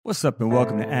What's up, and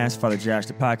welcome to Ask Father Josh,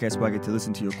 the podcast where I get to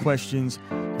listen to your questions,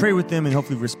 pray with them, and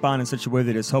hopefully respond in such a way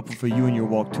that is helpful for you in your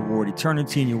walk toward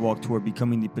eternity and your walk toward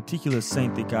becoming the particular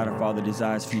saint that God our Father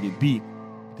desires for you to be.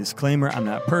 Disclaimer, I'm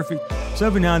not perfect, so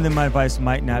every now and then my advice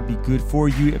might not be good for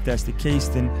you. If that's the case,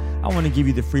 then I want to give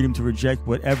you the freedom to reject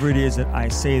whatever it is that I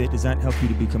say that does not help you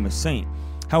to become a saint.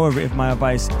 However, if my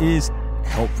advice is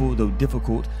helpful, though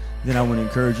difficult, then I want to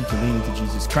encourage you to lean into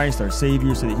Jesus Christ, our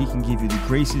Savior, so that He can give you the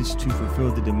graces to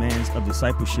fulfill the demands of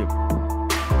discipleship.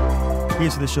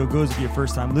 Here's how the show goes. If you're a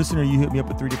first-time listener, you hit me up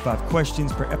with 3 to 5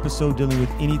 questions per episode dealing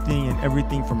with anything and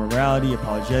everything from morality,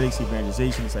 apologetics,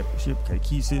 evangelization, discipleship,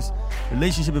 catechesis,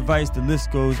 relationship advice. The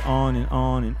list goes on and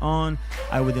on and on.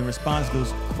 I would then respond to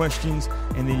those questions,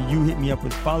 and then you hit me up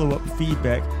with follow-up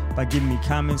feedback by giving me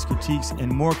comments, critiques,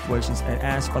 and more questions at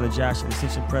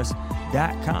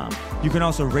AskFatherJosh@AscensionPress.com. You can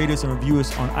also rate us and review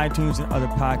us on iTunes and other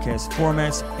podcast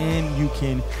formats, and you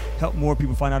can help more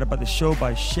people find out about the show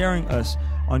by sharing us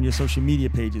on your social media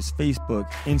pages, Facebook,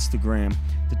 Instagram,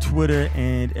 the Twitter,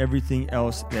 and everything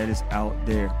else that is out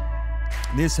there.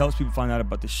 This helps people find out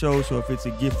about the show, so if it's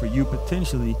a gift for you,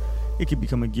 potentially, it could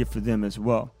become a gift for them as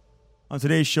well. On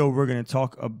today's show, we're going to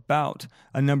talk about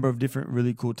a number of different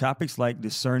really cool topics, like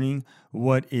discerning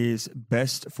what is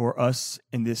best for us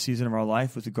in this season of our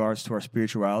life with regards to our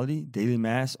spirituality, daily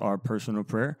mass, our personal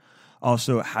prayer.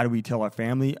 Also, how do we tell our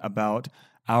family about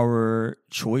our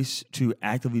choice to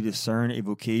actively discern a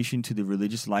vocation to the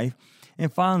religious life?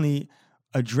 And finally,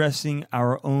 addressing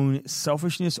our own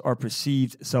selfishness or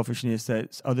perceived selfishness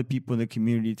that other people in the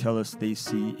community tell us they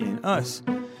see in us.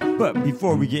 But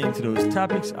before we get into those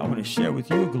topics, I want to share with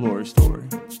you a glory story.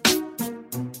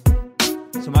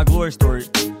 So my glory story,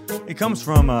 it comes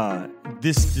from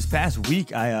this past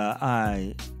week. We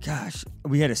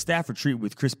had a staff retreat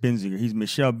with Chris Benzinger. He's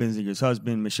Michelle Benzinger's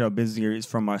husband. Michelle Benzinger is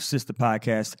from our sister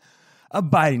podcast,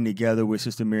 Abiding Together, with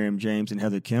Sister Miriam James and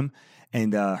Heather Kim.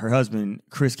 And her husband,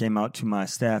 Chris, came out to my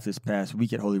staff this past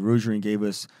week at Holy Rosary and gave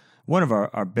us one of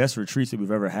our best retreats that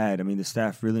we've ever had. I mean, the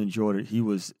staff really enjoyed it. He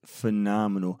was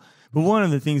phenomenal. But one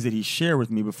of the things that he shared with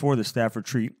me before the staff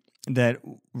retreat that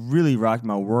really rocked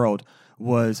my world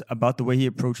was about the way he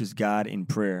approaches God in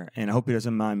prayer. And I hope he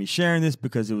doesn't mind me sharing this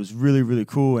because it was really, really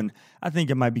cool, and I think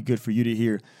it might be good for you to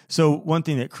hear. So one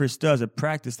thing that Chris does, a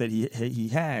practice that he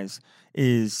has,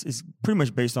 is pretty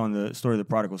much based on the story of the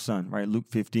prodigal son, right? Luke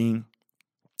 15.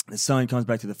 The son comes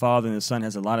back to the father, and the son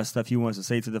has a lot of stuff he wants to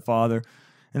say to the father.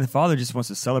 And the father just wants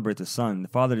to celebrate the son. The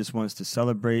father just wants to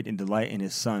celebrate and delight in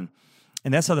his son.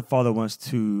 And that's how the Father wants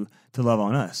to love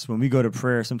on us. When we go to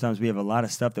prayer, sometimes we have a lot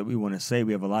of stuff that we want to say.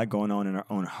 We have a lot going on in our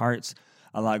own hearts,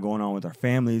 a lot going on with our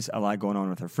families, a lot going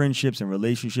on with our friendships and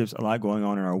relationships, a lot going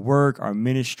on in our work, our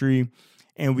ministry.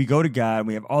 And we go to God, and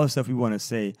we have all the stuff we want to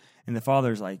say. And the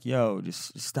Father's like, yo,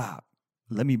 just stop.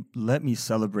 Let me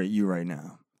celebrate you right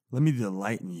now. Let me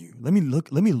delight in you. Let me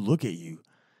look at you.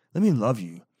 Let me love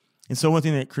you. And so one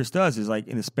thing that Chris does is, like,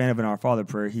 in the span of an Our Father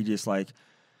prayer, he just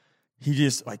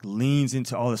leans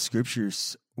into all the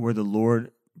scriptures where the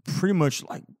Lord pretty much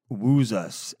like woos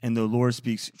us, and the Lord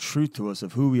speaks truth to us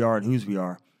of who we are and whose we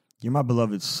are. You're my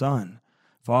beloved son.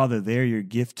 Father, they're your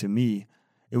gift to me.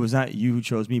 It was not you who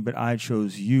chose me, but I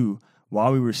chose you.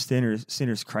 While we were sinners,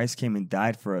 Christ came and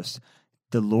died for us.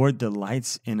 The Lord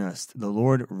delights in us. The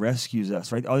Lord rescues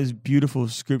us, right? All these beautiful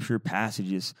scripture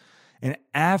passages. And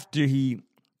after he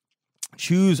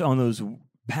chews on those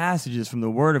passages from the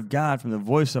Word of God, from the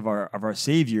voice of our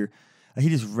Savior, he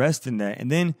just rests in that.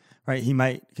 And then, right, he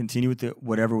might continue with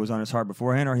whatever was on his heart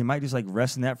beforehand, or he might just like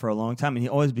rest in that for a long time. And he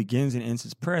always begins and ends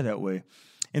his prayer that way.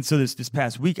 And so this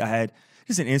past week, I had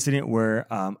just an incident where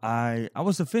I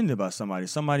was offended by somebody.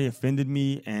 Somebody offended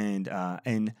me, and I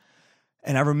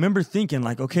remember thinking,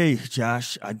 like, okay,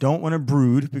 Josh, I don't want to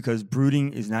brood because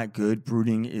brooding is not good.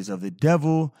 Brooding is of the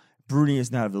devil. Brooding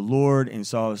is not of the Lord. And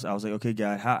so I was like, okay,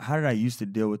 God, how did I used to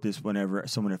deal with this whenever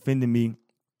someone offended me,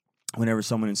 whenever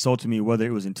someone insulted me, whether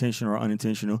it was intentional or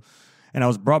unintentional? And I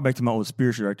was brought back to my old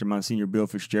spiritual director, Monsignor Bill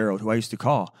Fitzgerald, who I used to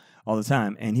call all the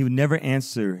time. And he would never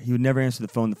answer the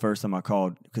phone the first time I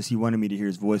called because he wanted me to hear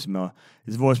his voicemail.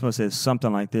 His voicemail says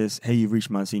something like this: hey, you've reached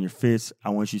Monsignor Fitz.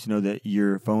 I want you to know that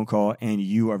your phone call and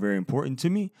you are very important to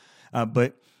me.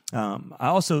 But I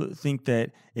also think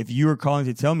that if you are calling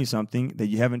to tell me something that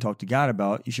you haven't talked to God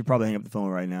about, you should probably hang up the phone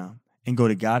right now and go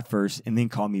to God first and then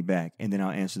call me back, and then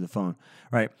I'll answer the phone,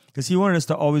 right? Because he wanted us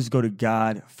to always go to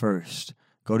God first.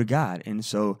 Go to God. And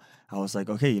so I was like,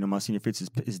 okay, Monsignor Fitz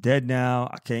is dead now.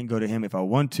 I can't go to him if I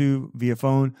want to via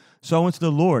phone. So I went to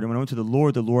the Lord. And when I went to the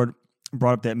Lord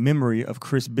brought up that memory of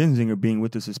Chris Benzinger being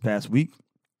with us this past week,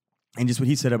 and just what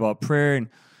he said about prayer, and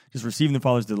just receiving the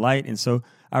Father's delight. And so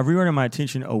I reoriented my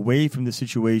attention away from the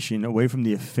situation, away from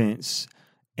the offense,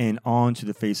 and on to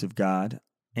the face of God.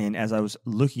 And as I was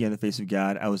looking at the face of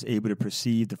God, I was able to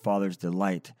perceive the Father's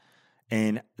delight.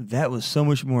 And that was so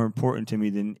much more important to me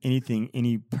than anything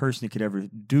any person could ever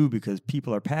do, because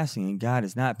people are passing and God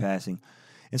is not passing.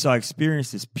 And so I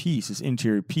experienced this peace, this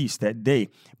interior peace that day.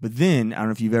 But then, I don't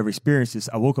know if you've ever experienced this,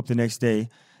 I woke up the next day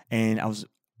and I was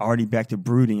already back to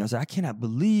brooding. I was like, I cannot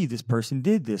believe this person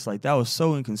did this. Like, that was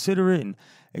so inconsiderate, and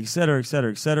et cetera, et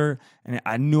cetera, et cetera. And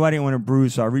I knew I didn't want to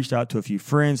brood, so I reached out to a few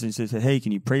friends and said, hey,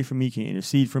 can you pray for me? Can you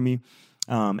intercede for me?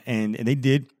 And they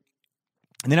did.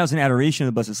 And then I was in adoration of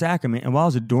the Blessed Sacrament. And while I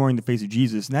was adoring the face of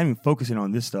Jesus, not even focusing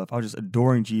on this stuff, I was just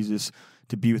adoring Jesus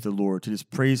to be with the Lord, to just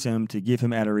praise him, to give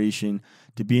him adoration,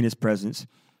 to be in his presence.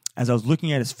 As I was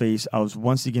looking at his face, I was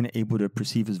once again able to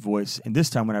perceive his voice. And this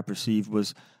time what I perceived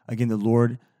was, again, the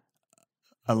Lord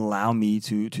allow me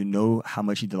to know how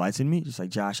much he delights in me. Just like,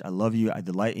 Josh, I love you. I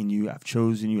delight in you. I've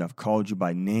chosen you. I've called you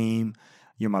by name.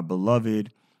 You're my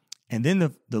beloved. And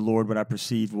then the Lord, what I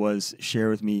perceived was share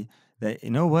with me that, you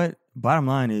know what? Bottom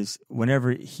line is,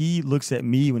 whenever he looks at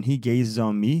me, when he gazes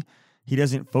on me, he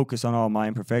doesn't focus on all my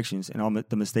imperfections and all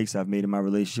the mistakes I've made in my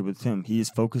relationship with him. He is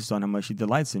focused on how much he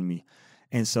delights in me.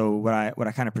 And so what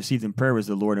I kind of perceived in prayer was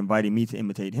the Lord inviting me to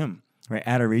imitate him. Right?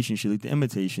 Adoration should lead to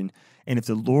imitation. And if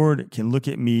the Lord can look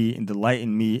at me and delight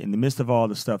in me in the midst of all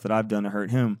the stuff that I've done to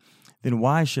hurt him, then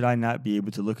why should I not be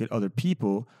able to look at other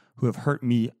people who have hurt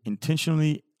me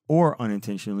intentionally or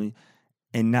unintentionally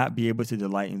and not be able to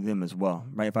delight in them as well,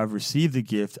 right? If I've received the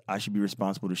gift, I should be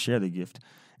responsible to share the gift.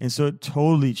 And so it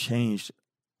totally changed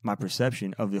my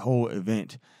perception of the whole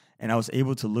event. And I was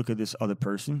able to look at this other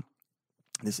person,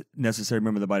 this necessary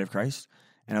member of the body of Christ,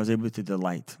 and I was able to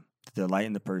delight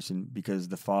in the person because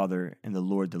the Father and the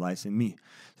Lord delights in me.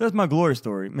 So that's my glory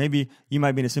story. Maybe you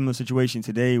might be in a similar situation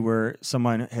today where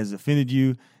someone has offended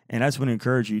you, and I just want to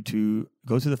encourage you to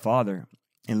go to the Father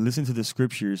and listen to the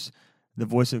scriptures, the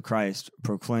voice of Christ,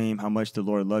 proclaim how much the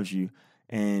Lord loves you.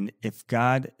 And if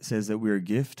God says that we're a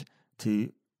gift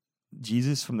to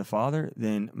Jesus from the Father,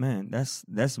 then, man,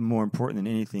 that's more important than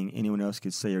anything anyone else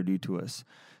could say or do to us.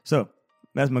 So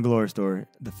that's my glory story.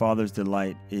 The Father's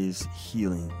delight is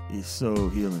healing. It's so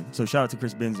healing. So shout out to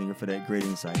Chris Benzinger for that great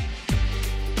insight.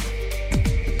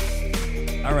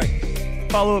 All right.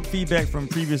 Follow-up feedback from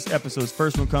previous episodes.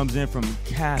 First one comes in from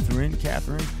Catherine.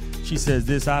 She says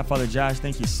this: Hi, Father Josh.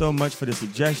 Thank you so much for the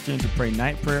suggestion to pray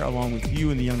night prayer along with you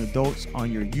and the young adults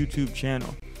on your YouTube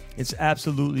channel. It's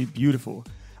absolutely beautiful.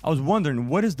 I was wondering,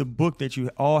 what is the book that you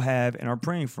all have and are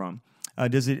praying from?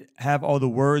 Does it have all the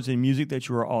words and music that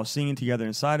you are all singing together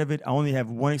inside of it? I only have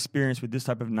one experience with this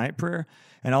type of night prayer,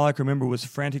 and all I can remember was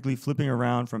frantically flipping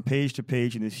around from page to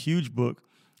page in this huge book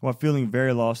while feeling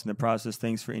very lost in the process.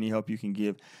 Thanks for any help you can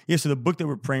give. Yeah, so the book that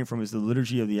we're praying from is the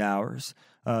Liturgy of the Hours,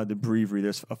 the breviary.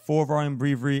 There's a 4-volume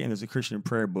breviary, and there's a Christian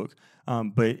prayer book.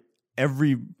 But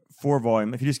every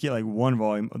 4-volume, if you just get like 1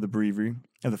 volume of the breviary,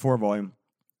 of the 4-volume,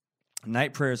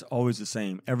 night prayer is always the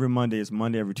same. Every Monday is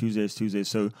Monday, every Tuesday is Tuesday.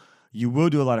 So you will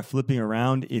do a lot of flipping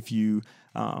around if you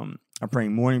are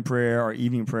praying morning prayer or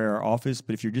evening prayer or office.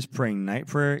 But if you're just praying night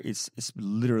prayer, it's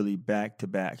literally back to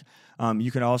back.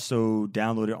 You can also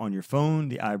download it on your phone.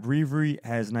 The iBreviary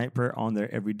has night prayer on there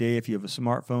every day if you have a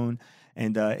smartphone.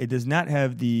 And it does not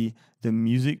have the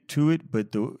music to it,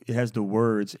 but it has the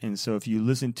words. And so if you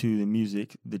listen to the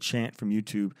music, the chant from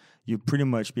YouTube, you'll pretty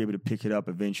much be able to pick it up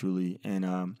eventually and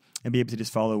be able to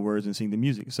just follow words and sing the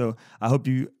music. So I hope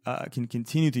you can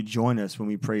continue to join us when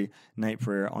we pray night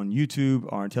prayer on YouTube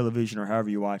or on television or however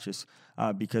you watch us,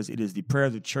 because it is the prayer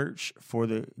of the church for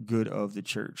the good of the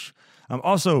church.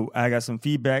 Also, I got some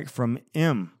feedback from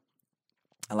M.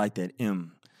 I like that,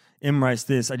 M. M writes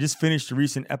this: I just finished a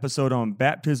recent episode on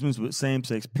baptisms with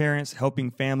same-sex parents, helping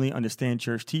family understand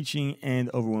church teaching and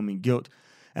overwhelming guilt.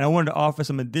 And I wanted to offer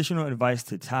some additional advice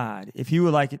to Todd, if he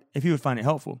would find it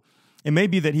helpful. It may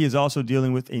be that he is also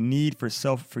dealing with a need for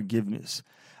self-forgiveness.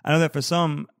 I know that for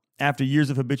some, after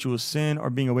years of habitual sin or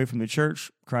being away from the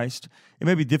church, Christ, it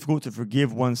may be difficult to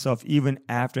forgive oneself even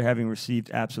after having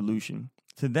received absolution.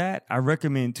 To that, I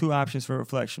recommend 2 options for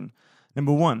reflection.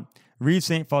 Number 1, read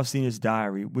St. Faustina's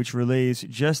diary, which relays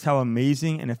just how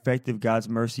amazing and effective God's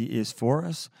mercy is for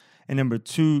us. And number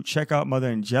 2, check out Mother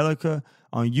Angelica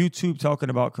on YouTube talking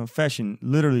about confession.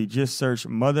 Literally, just search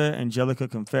Mother Angelica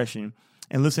Confession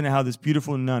and listen to how this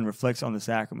beautiful nun reflects on the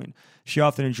sacrament. She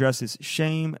often addresses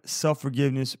shame,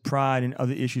 self-forgiveness, pride, and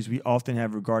other issues we often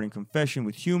have regarding confession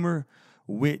with humor,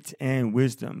 wit, and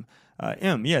wisdom.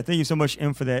 M, thank you so much,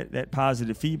 M, for that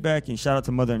positive feedback. And shout out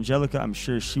to Mother Angelica. I'm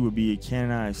sure she would be a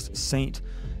canonized saint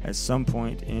at some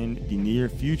point in the near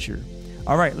future.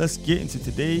 All right, let's get into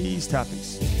today's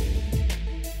topics.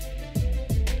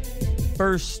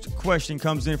 First question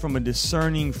comes in from a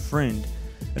discerning friend.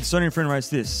 A discerning friend writes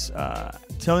this,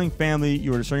 telling family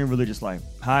you are discerning religious life.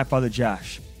 Hi, Father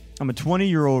Josh. I'm a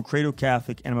 20-year-old cradle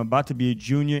Catholic, and I'm about to be a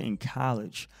junior in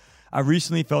college. I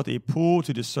recently felt a pull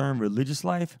to discern religious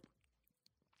life,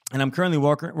 and I'm currently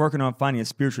working on finding a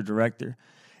spiritual director.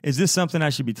 Is this something I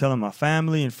should be telling my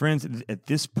family and friends at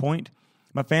this point?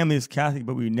 My family is Catholic,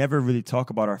 but we never really talk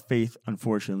about our faith,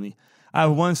 unfortunately. I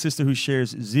have one sister who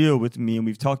shares zeal with me, and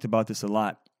we've talked about this a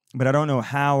lot, but I don't know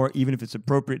how or even if it's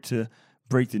appropriate to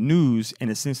break the news in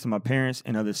a sense to my parents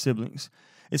and other siblings.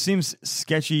 It seems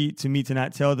sketchy to me to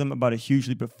not tell them about a huge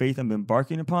leap of faith I'm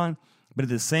embarking upon, but at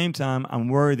the same time, I'm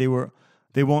worried they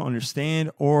won't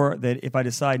understand, or that if I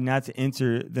decide not to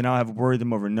enter, then I'll have worried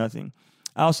them over nothing.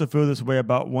 I also feel this way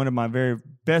about one of my very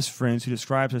best friends who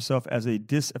describes herself as a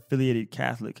disaffiliated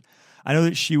Catholic. I know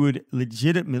that she would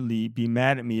legitimately be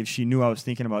mad at me if she knew I was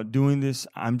thinking about doing this.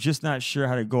 I'm just not sure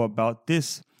how to go about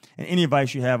this, and any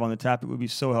advice you have on the topic would be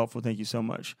so helpful. Thank you so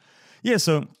much. Yeah,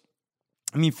 so,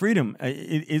 I mean, freedom,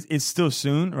 it's still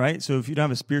soon, right? So if you don't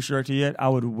have a spiritual director yet, I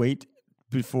would wait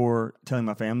before telling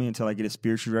my family until I get a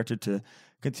spiritual director to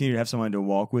continue to have someone to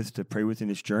walk with, to pray with in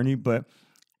this journey. But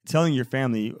telling your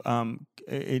family,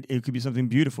 it could be something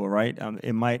beautiful, right?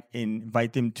 It might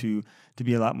invite them to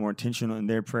be a lot more intentional in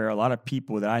their prayer. A lot of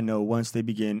people that I know, once they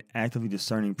begin actively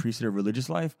discerning priesthood of religious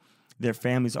life, their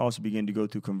families also begin to go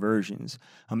through conversions.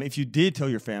 If you did tell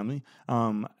your family,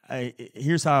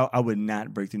 here's how I would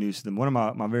not break the news to them. One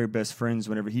of my very best friends,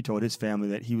 whenever he told his family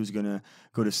that he was going to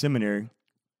go to seminary,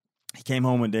 he came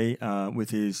home one day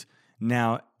with his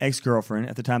now ex-girlfriend.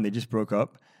 At the time, they just broke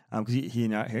up. Because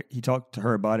he talked to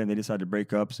her about it, and they decided to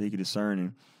break up so he could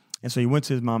discern. And so he went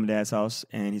to his mom and dad's house,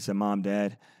 and he said, Mom,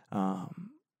 Dad,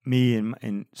 me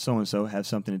and so-and-so have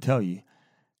something to tell you.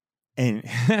 And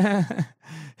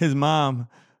his mom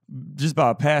just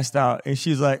about passed out, and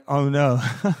she's like, oh, no.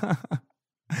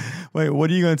 Wait, what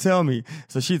are you going to tell me?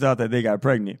 So she thought that they got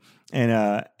pregnant.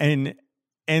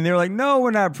 And they were like, no,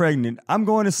 we're not pregnant. I'm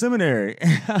going to seminary.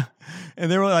 And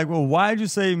they were like, well, why did you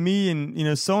say me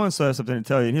and so-and-so have something to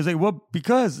tell you? And he was like, well,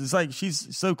 because it's like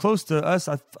she's so close to us.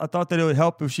 I thought that it would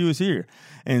help if she was here.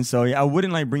 And so I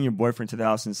wouldn't bring your boyfriend to the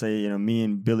house and say, me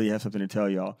and Billy have something to tell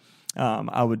y'all.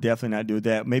 I would definitely not do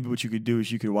that. Maybe what you could do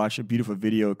is you could watch a beautiful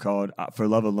video called For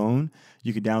Love Alone.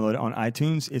 You could download it on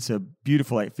iTunes. It's a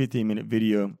beautiful 15-minute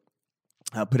video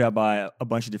put out by a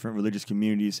bunch of different religious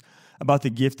communities about the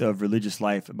gift of religious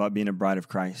life, about being a bride of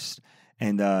Christ.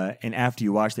 And after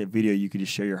you watch that video, you could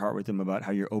just share your heart with them about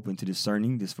how you're open to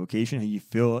discerning this vocation, how you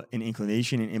feel an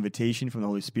inclination and invitation from the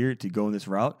Holy Spirit to go in this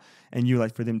route, and you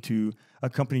like for them to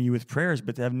accompany you with prayers,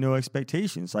 but to have no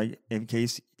expectations, like in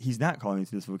case he's not calling you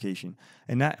to this vocation,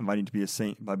 and not inviting you to be a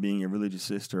saint by being a religious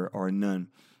sister or a nun.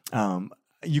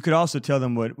 You could also tell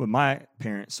them what my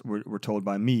parents were told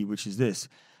by me, which is this.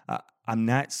 I'm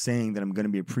not saying that I'm going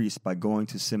to be a priest by going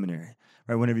to seminary.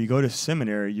 Right? Whenever you go to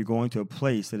seminary, you're going to a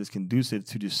place that is conducive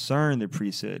to discern the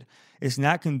priesthood. It's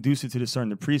not conducive to discern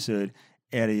the priesthood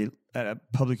at a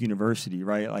public university,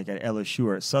 right? Like at LSU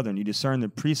or at Southern. You discern the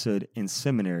priesthood in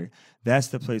seminary. That's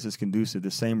the place that's conducive.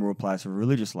 The same rule applies for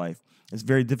religious life. It's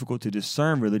very difficult to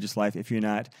discern religious life if you're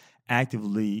not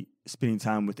actively spending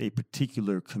time with a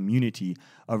particular community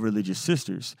of religious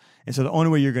sisters. And so the only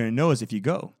way you're going to know is if you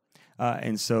go.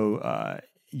 And so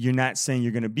you're not saying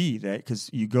you're going to be that, because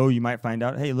you go, you might find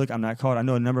out, hey, look, I'm not called. I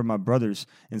know a number of my brothers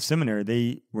in seminary,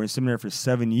 they were in seminary for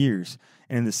 7 years.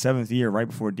 And in the 7th year, right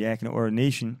before diaconate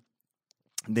ordination,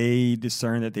 they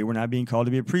discerned that they were not being called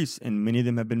to be a priest. And many of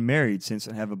them have been married since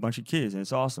and have a bunch of kids, and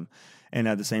it's awesome. And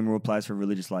the same rule applies for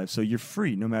religious life. So you're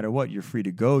free no matter what. You're free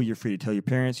to go. You're free to tell your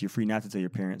parents. You're free not to tell your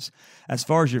parents. As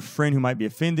far as your friend who might be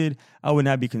offended, I would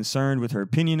not be concerned with her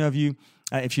opinion of you.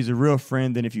 If she's a real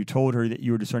friend, then if you told her that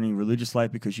you were discerning religious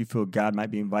life because you feel God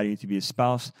might be inviting you to be a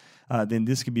spouse, then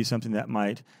this could be something that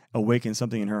might awaken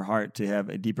something in her heart to have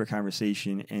a deeper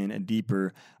conversation and a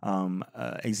deeper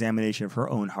examination of her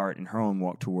own heart and her own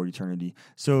walk toward eternity.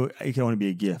 So it can only be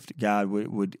a gift. God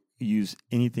would use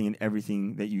anything and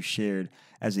everything that you shared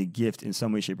as a gift in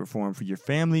some way, shape, or form for your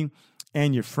family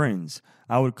and your friends.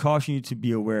 I would caution you to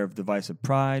be aware of the vice of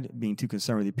pride, being too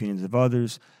concerned with the opinions of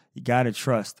others. You got to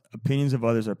trust. Opinions of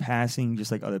others are passing, just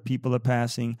like other people are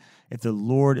passing. If the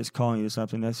Lord is calling you to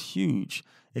something, that's huge.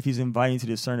 If he's inviting you to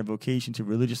discern a vocation to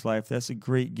religious life, that's a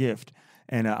great gift.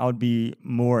 And I would be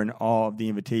more in awe of the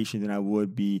invitation than I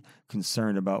would be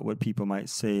concerned about what people might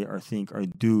say or think or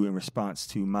do in response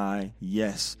to my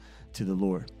yes to the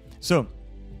Lord. So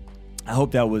I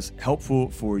hope that was helpful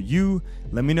for you.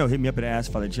 Let me know. Hit me up at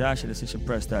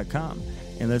AskFatherJosh@AscensionPress.com,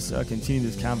 and let's continue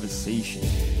this conversation.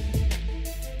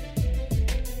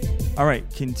 All right,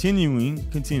 continuing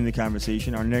the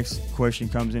conversation, our next question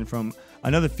comes in from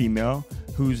another female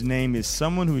whose name is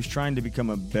someone who is trying to become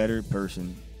a better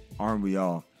person. Aren't we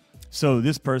all? So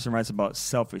this person writes about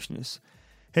selfishness.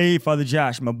 Hey, Father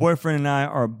Josh, my boyfriend and I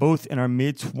are both in our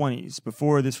mid-20s.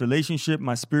 Before this relationship,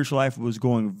 my spiritual life was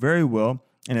going very well,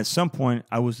 and at some point,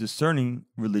 I was discerning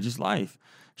religious life.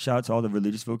 Shout out to all the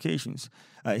religious vocations.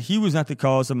 He was not the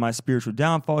cause of my spiritual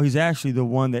downfall. He's actually the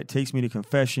one that takes me to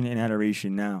confession and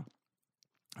adoration now.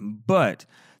 But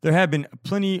there have been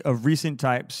plenty of recent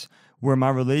types where my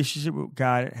relationship with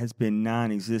God has been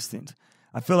non-existent.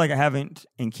 I feel like I haven't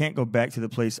and can't go back to the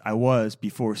place I was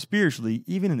before spiritually,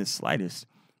 even in the slightest.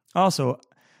 Also,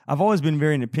 I've always been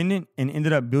very independent and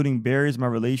ended up building barriers in my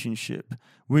relationship,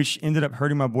 which ended up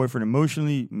hurting my boyfriend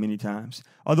emotionally many times.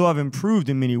 Although I've improved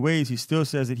in many ways, he still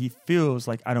says that he feels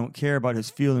like I don't care about his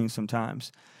feelings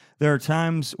sometimes. There are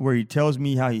times where he tells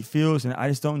me how he feels, and I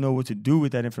just don't know what to do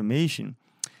with that information.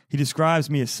 He describes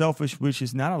me as selfish, which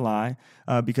is not a lie,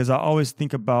 because I always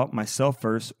think about myself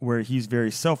first, where he's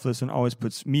very selfless and always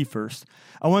puts me first.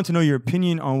 I want to know your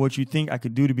opinion on what you think I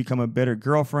could do to become a better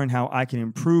girlfriend, how I can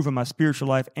improve in my spiritual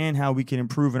life, and how we can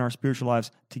improve in our spiritual lives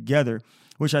together,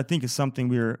 which I think is something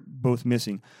we are both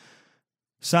missing.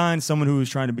 Signed, someone who is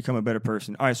trying to become a better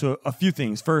person. All right, so a few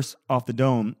things. First, off the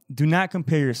dome, do not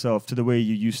compare yourself to the way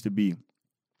you used to be.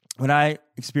 What I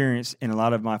experienced in a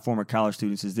lot of my former college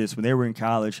students is this. When they were in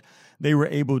college, they were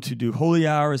able to do holy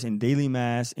hours and daily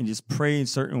mass and just pray in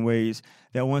certain ways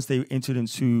that once they entered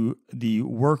into the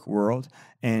work world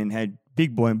and had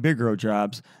big boy and big girl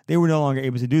jobs, they were no longer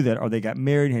able to do that, or they got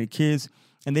married and had kids.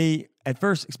 And they at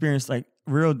first experienced like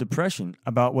real depression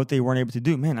about what they weren't able to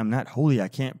do. Man, I'm not holy. I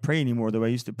can't pray anymore the way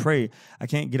I used to pray. I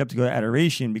can't get up to go to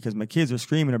adoration because my kids are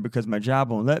screaming or because my job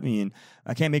won't let me, and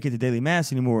I can't make it to daily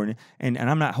mass anymore. And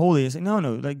I'm not holy. It's like, no,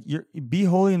 like be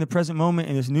holy in the present moment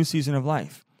in this new season of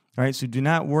life. All right. So do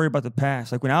not worry about the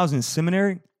past. Like when I was in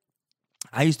seminary,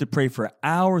 I used to pray for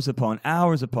hours upon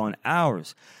hours upon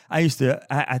hours. I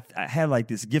had like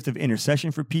this gift of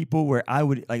intercession for people where I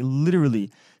would like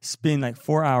literally spend like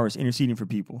 4 hours interceding for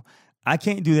people. I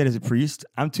can't do that as a priest.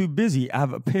 I'm too busy. I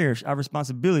have a parish. I have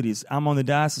responsibilities. I'm on the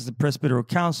Diocesan Presbyteral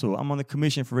Council. I'm on the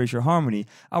Commission for Racial Harmony.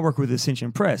 I work with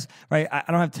Ascension Press, right? I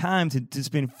don't have time to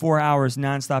spend 4 hours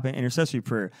nonstop in intercessory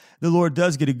prayer. The Lord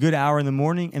does get a good hour in the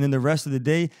morning, and then the rest of the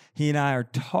day, He and I are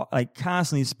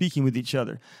constantly speaking with each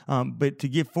other. But to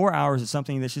give 4 hours is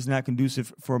something that's just not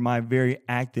conducive for my very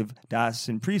active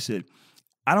diocesan priesthood.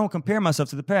 I don't compare myself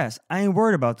to the past. I ain't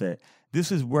worried about that. This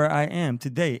is where I am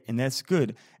today, and that's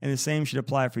good. And the same should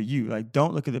apply for you. Like,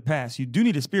 don't look at the past. You do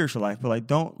need a spiritual life, but like,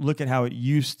 don't look at how it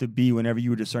used to be whenever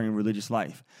you were discerning religious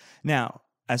life. Now,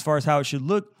 as far as how it should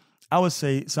look, I would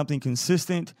say something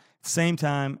consistent, same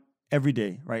time, every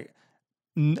day, right?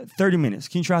 30 minutes.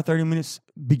 Can you try 30 minutes?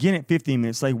 Begin at 15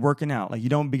 minutes, like working out. Like you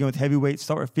don't begin with heavy weights.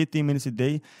 Start with 15 minutes a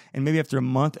day. And maybe after a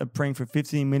month of praying for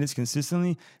 15 minutes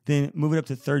consistently, then move it up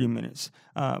to 30 minutes.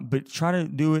 But try to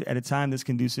do it at a time that's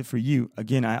conducive for you.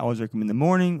 Again, I always recommend the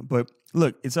morning, but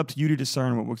look, it's up to you to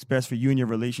discern what works best for you and your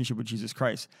relationship with Jesus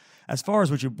Christ. As far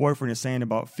as what your boyfriend is saying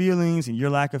about feelings and your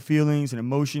lack of feelings and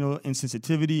emotional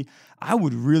insensitivity, I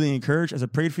would really encourage, as I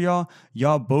prayed for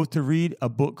y'all both to read a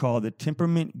book called The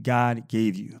Temperament God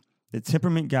Gave You. The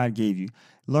Temperament God Gave You.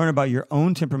 Learn about your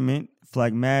own temperament,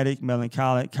 phlegmatic,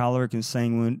 melancholic, choleric, and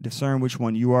sanguine. Discern which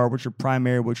one you are, what's your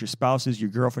primary, what's your spouse's, your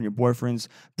girlfriend, your boyfriend's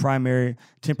primary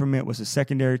temperament, what's the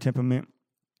secondary temperament.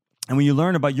 And when you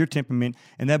learn about your temperament,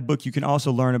 in that book, you can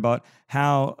also learn about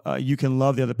how you can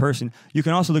love the other person. You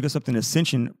can also look at something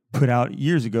Ascension put out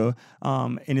years ago,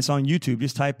 and it's on YouTube.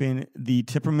 Just type in the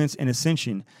temperaments in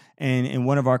Ascension, and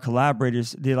one of our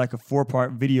collaborators did like a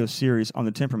 4-part video series on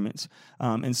the temperaments.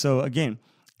 And so, again,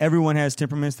 everyone has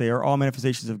temperaments. They are all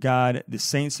manifestations of God. The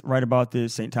saints write about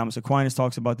this. St. Thomas Aquinas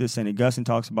talks about this. St. Augustine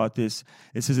talks about this.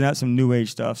 This is not some new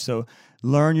age stuff. So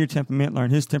learn your temperament,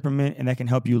 learn his temperament, and that can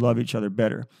help you love each other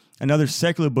better. Another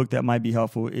secular book that might be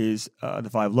helpful is The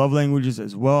 5 Love Languages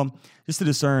as well, just to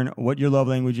discern what your love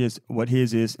language is, what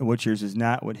his is, and what yours is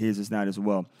not, what his is not as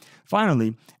well.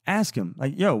 Finally, ask him,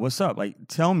 like, yo, what's up? Like,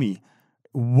 tell me,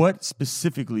 what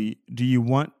specifically do you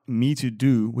want me to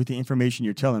do with the information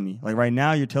you're telling me? Like right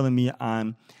now, you're telling me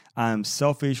I'm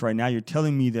selfish. Right now, you're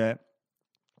telling me that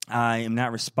I am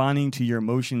not responding to your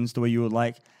emotions the way you would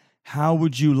like. How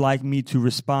would you like me to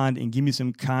respond, and give me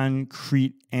some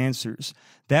concrete answers?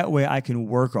 That way I can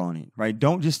work on it, right?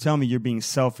 Don't just tell me you're being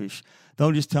selfish.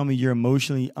 Don't just tell me you're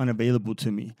emotionally unavailable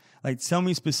to me. Like, tell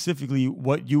me specifically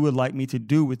what you would like me to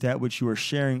do with that which you are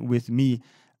sharing with me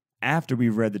after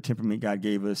we've read the temperament God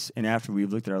gave us and after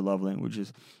we've looked at our love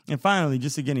languages. And finally,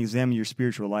 just again, examine your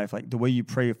spiritual life. Like, the way you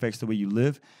pray affects the way you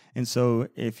live. And so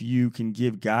if you can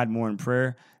give God more in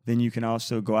prayer, then you can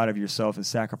also go out of yourself and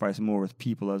sacrifice more with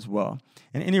people as well.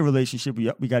 In any relationship,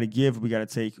 we got to give, we got to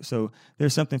take. So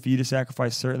there's something for you to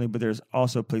sacrifice, certainly, but there's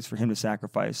also a place for him to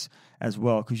sacrifice as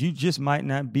well, because you just might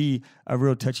not be a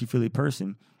real touchy-feely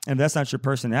person. And if that's not your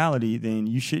personality, then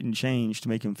you shouldn't change to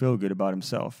make him feel good about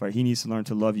himself, right? He needs to learn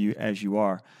to love you as you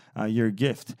are. You're a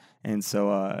gift. And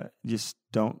so just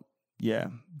don't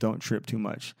trip too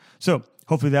much. So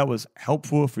hopefully that was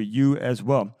helpful for you as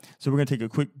well. So we're going to take a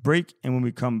quick break. And when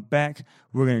we come back,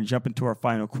 we're going to jump into our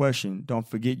final question. Don't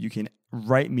forget, you can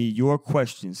write me your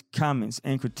questions, comments,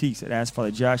 and critiques at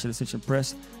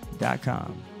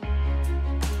AskFatherJosh@AscensionPress.com.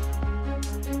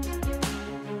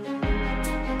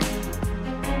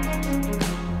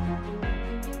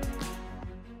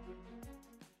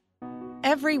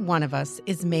 Every one of us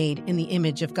is made in the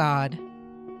image of God.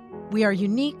 We are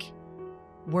unique,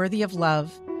 worthy of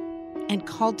love, and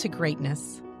called to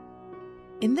greatness.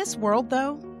 In this world,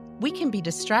 though, we can be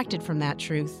distracted from that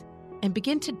truth and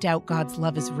begin to doubt God's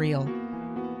love is real.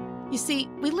 You see,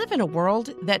 we live in a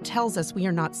world that tells us we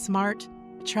are not smart,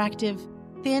 attractive,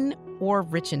 thin, or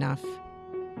rich enough.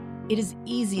 It is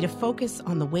easy to focus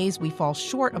on the ways we fall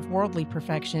short of worldly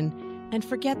perfection and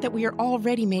forget that we are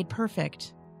already made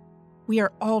perfect. We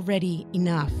are already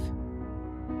enough.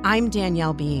 I'm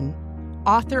Danielle Bean,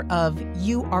 author of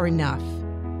You Are Enough: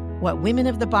 What Women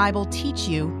of the Bible Teach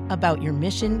You About Your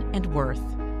Mission and Worth.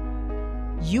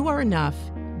 You Are Enough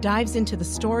dives into the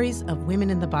stories of women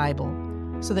in the Bible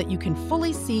so that you can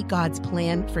fully see God's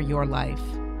plan for your life.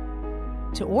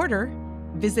 To order,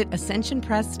 visit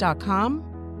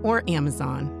AscensionPress.com or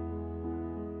Amazon.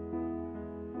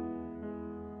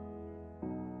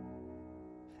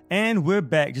 And we're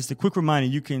back. Just a quick reminder,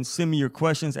 you can send me your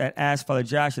questions at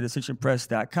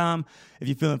AskFatherJosh@AscensionPress.com. If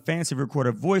you're feeling fancy, record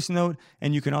a voice note.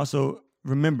 And you can also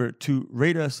remember to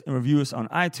rate us and review us on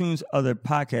iTunes, other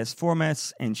podcast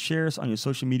formats, and share us on your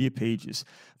social media pages.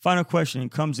 Final question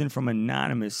comes in from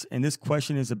Anonymous, and this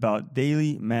question is about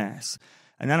daily mass.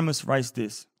 Anonymous writes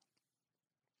this: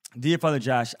 Dear Father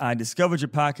Josh, I discovered your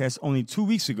podcast only 2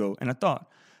 weeks ago, and I thought,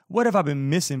 what have I been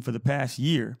missing for the past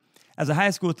year? As a high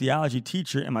school theology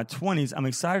teacher in my 20s, I'm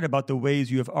excited about the ways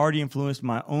you have already influenced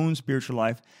my own spiritual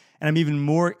life, and I'm even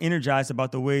more energized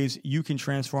about the ways you can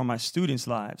transform my students'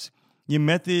 lives. Your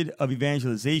method of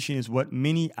evangelization is what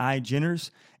many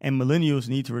iGeners and millennials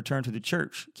need to return to the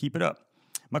church. Keep it up.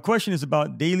 My question is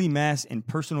about daily mass and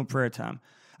personal prayer time.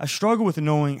 I struggle with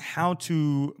knowing how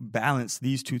to balance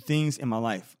these two things in my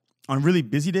life. On really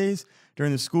busy days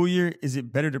during the school year, is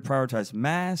it better to prioritize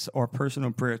mass or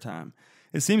personal prayer time?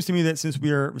 It seems to me that since we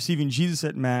are receiving Jesus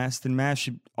at Mass, then Mass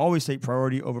should always take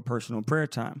priority over personal prayer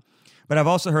time. But I've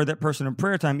also heard that personal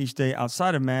prayer time each day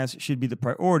outside of Mass should be the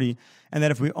priority, and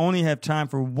that if we only have time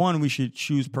for one, we should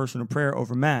choose personal prayer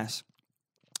over Mass,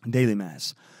 daily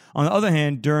Mass. On the other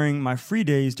hand, during my free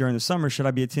days during the summer, should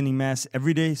I be attending Mass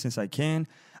every day since I can?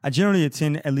 I generally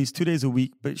attend at least 2 days a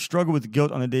week, but struggle with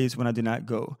guilt on the days when I do not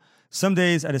go. Some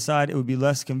days I decide it would be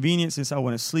less convenient since I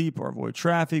want to sleep or avoid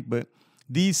traffic, but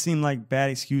these seem like bad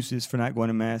excuses for not going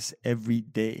to Mass every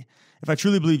day. If I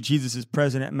truly believe Jesus is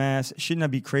present at Mass, shouldn't I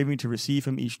be craving to receive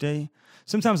him each day?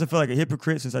 Sometimes I feel like a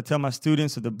hypocrite since I tell my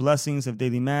students of the blessings of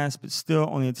daily Mass, but still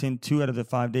only attend 2 out of the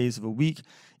 5 days of a week,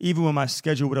 even when my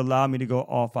schedule would allow me to go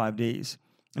all 5 days.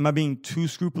 Am I being too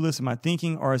scrupulous in my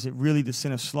thinking, or is it really the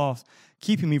sin of sloth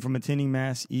keeping me from attending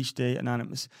Mass each day?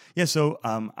 Anonymous. Yeah, so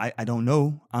I don't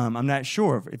know. I'm not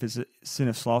sure if it's a sin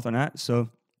of sloth or not, so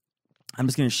I'm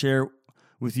just going to share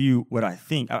with you what I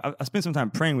think. I spent some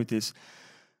time praying with this.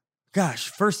 Gosh,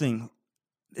 first thing,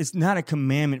 it's not a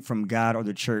commandment from God or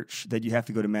the church that you have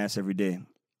to go to Mass every day,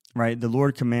 right? The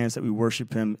Lord commands that we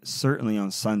worship him certainly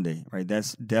on Sunday, right?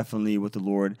 That's definitely what the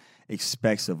Lord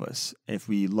expects of us. If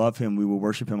we love him, we will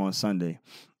worship him on Sunday.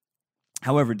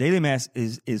 However, daily Mass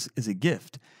is a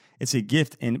gift. It's a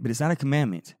gift, but it's not a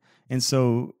commandment. And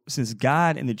so since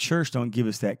God and the church don't give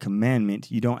us that commandment,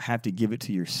 you don't have to give it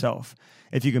to yourself.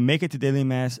 If you can make it to daily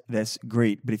Mass, that's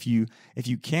great. But if you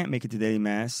can't make it to daily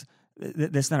Mass,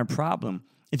 that's not a problem.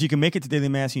 If you can make it to daily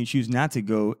Mass and you choose not to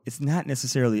go, it's not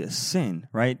necessarily a sin,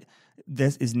 right?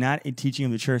 That is not a teaching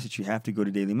of the church that you have to go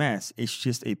to daily Mass. It's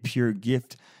just a pure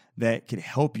gift that could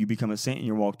help you become a saint in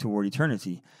your walk toward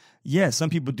eternity. Yes, some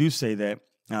people do say that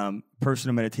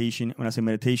personal meditation. When I say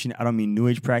meditation, I don't mean New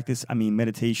Age practice. I mean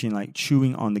meditation like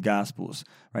chewing on the Gospels,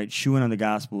 right? Chewing on the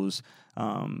Gospels,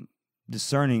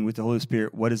 discerning with the Holy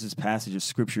Spirit, what does this passage of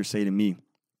Scripture say to me?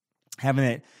 Having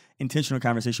that intentional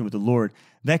conversation with the Lord,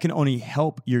 that can only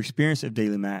help your experience of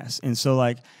daily Mass. And so,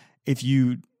 like, if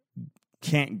you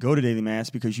can't go to daily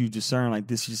Mass because you discern, like,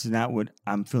 this is not what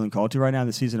I'm feeling called to right now,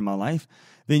 this season of my life,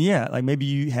 then yeah, like maybe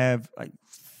you have like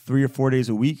 3 or 4 days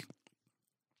a week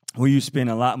where you spend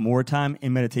a lot more time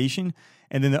in meditation.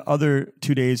 And then the other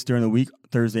 2 days during the week,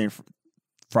 Thursday and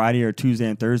Friday, or Tuesday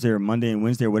and Thursday, or Monday and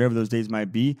Wednesday, or whatever those days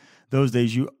might be, those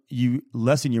days you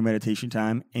lessen your meditation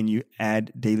time and you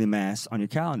add daily Mass on your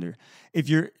calendar. If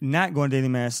you're not going to daily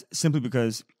Mass simply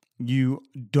because you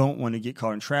don't want to get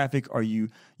caught in traffic, or you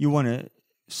want to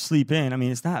sleep in, I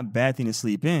mean, it's not a bad thing to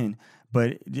sleep in,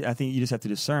 but I think you just have to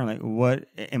discern, like, what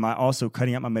am I also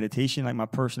cutting out my meditation, like my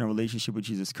personal relationship with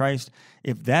Jesus Christ?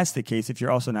 If that's the case, if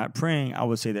you're also not praying, I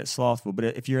would say that's slothful. But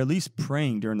if you're at least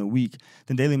praying during the week,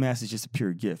 then daily Mass is just a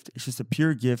pure gift. It's just a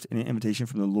pure gift and an invitation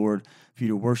from the Lord for you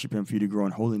to worship Him, for you to grow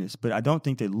in holiness. But I don't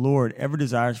think the Lord ever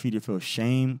desires for you to feel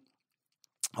shame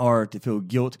or to feel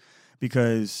guilt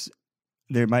because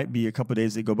there might be a couple of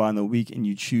days that go by in the week and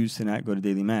you choose to not go to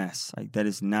daily Mass. Like, that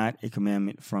is not a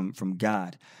commandment from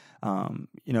God.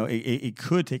 It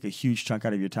could take a huge chunk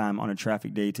out of your time on a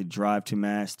traffic day to drive to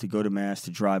Mass, to go to Mass,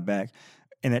 to drive back.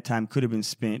 And that time could have been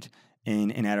spent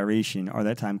in adoration, or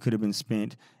that time could have been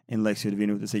spent in Lectio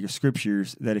Divina with the sacred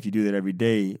scriptures, that if you do that every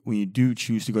day, when you do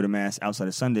choose to go to Mass outside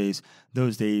of Sundays,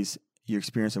 those days your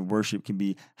experience of worship can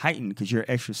be heightened because you're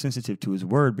extra sensitive to His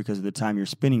Word because of the time you're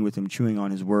spending with Him, chewing on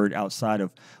His Word outside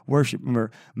of worship.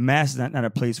 Remember, Mass is not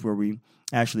a place where we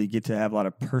actually get to have a lot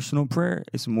of personal prayer.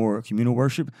 It's more communal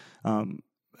worship.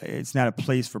 It's not a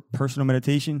place for personal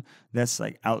meditation. That's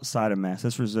like outside of Mass.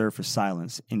 That's reserved for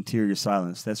silence, interior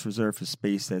silence. That's reserved for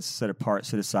space that's set apart,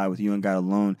 set aside with you and God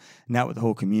alone, not with the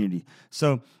whole community.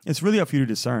 So it's really up for you to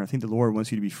discern. I think the Lord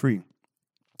wants you to be free.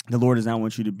 The Lord does not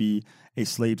want you to be a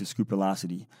slave to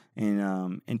scrupulosity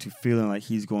and to feeling like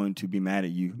He's going to be mad at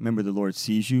you. Remember, the Lord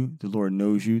sees you, the Lord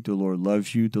knows you, the Lord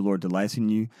loves you, the Lord delights in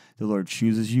you, the Lord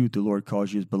chooses you, the Lord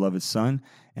calls you His beloved Son,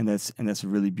 and that's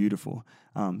really beautiful.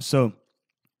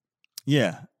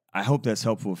 Yeah, I hope that's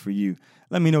helpful for you.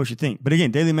 Let me know what you think. But again,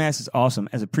 daily Mass is awesome.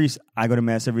 As a priest, I go to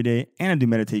Mass every day and I do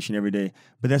meditation every day,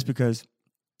 but that's because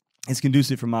it's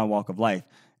conducive for my walk of life.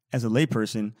 As a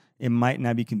layperson, it might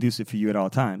not be conducive for you at all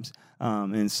times.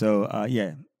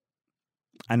 Yeah,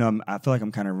 I know I feel like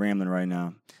I'm kind of rambling right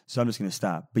now, so I'm just going to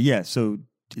stop. But yeah, so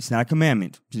it's not a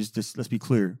commandment. Just let's be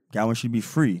clear. God wants you to be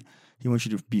free. He wants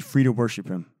you to be free to worship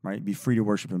Him, right? Be free to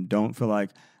worship Him. Don't feel like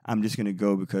I'm just going to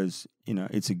go because,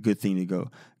 it's a good thing to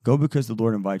go. Go because the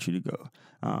Lord invites you to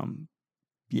go.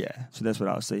 Yeah, so that's what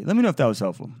I would say. Let me know if that was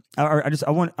helpful. I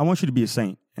want you to be a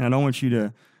saint, and I don't want you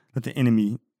to let the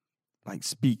enemy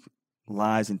speak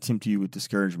lies and tempt you with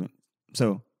discouragement.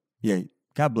 So, yeah,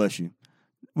 God bless you.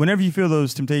 Whenever you feel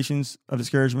those temptations of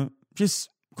discouragement, just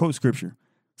quote Scripture.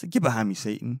 Say, get behind me,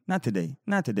 Satan. Not today.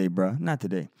 Not today, bro. Not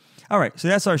today. All right, so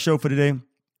that's our show for today.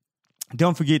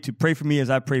 Don't forget to pray for me as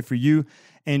I pray for you,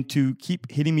 and to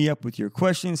keep hitting me up with your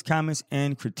questions, comments,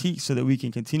 and critiques so that we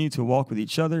can continue to walk with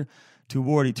each other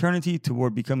toward eternity,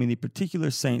 toward becoming the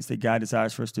particular saints that God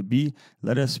desires for us to be.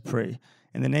 Let us pray.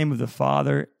 In the name of the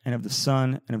Father, and of the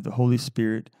Son, and of the Holy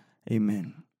Spirit,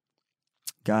 amen.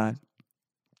 God,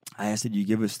 I ask that you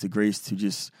give us the grace to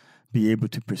just be able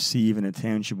to perceive in a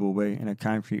tangible way, in a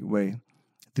concrete way,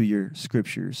 through your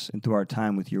scriptures and through our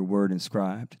time with your word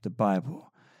inscribed, the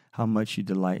Bible, how much you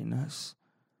delight in us.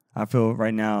 I feel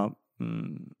right now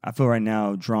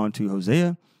drawn to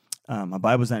Hosea. My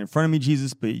Bible's not in front of me,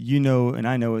 Jesus, but you know, and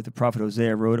I know what the prophet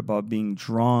Hosea wrote about being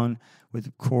drawn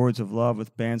with cords of love,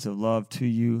 with bands of love to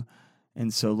you.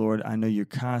 And so, Lord, I know you're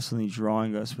constantly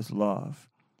drawing us with love,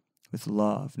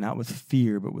 not with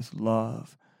fear, but with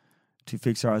love, to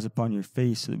fix our eyes upon your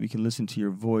face so that we can listen to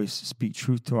your voice, speak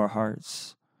truth to our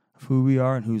hearts of who we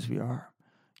are and whose we are,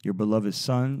 your beloved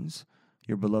sons,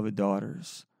 your beloved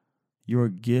daughters, your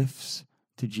gifts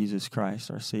to Jesus Christ,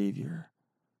 our Savior.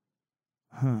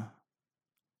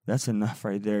 That's enough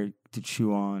right there to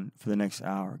chew on for the next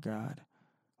hour, God.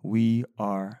 We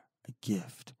are a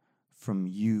gift from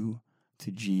you to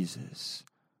Jesus.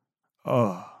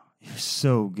 Oh, you're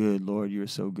so good, Lord. You're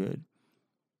so good.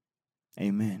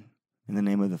 Amen. In the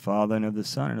name of the Father, and of the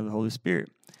Son, and of the Holy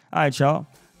Spirit. All right, y'all.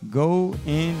 Go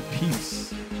in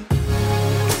peace.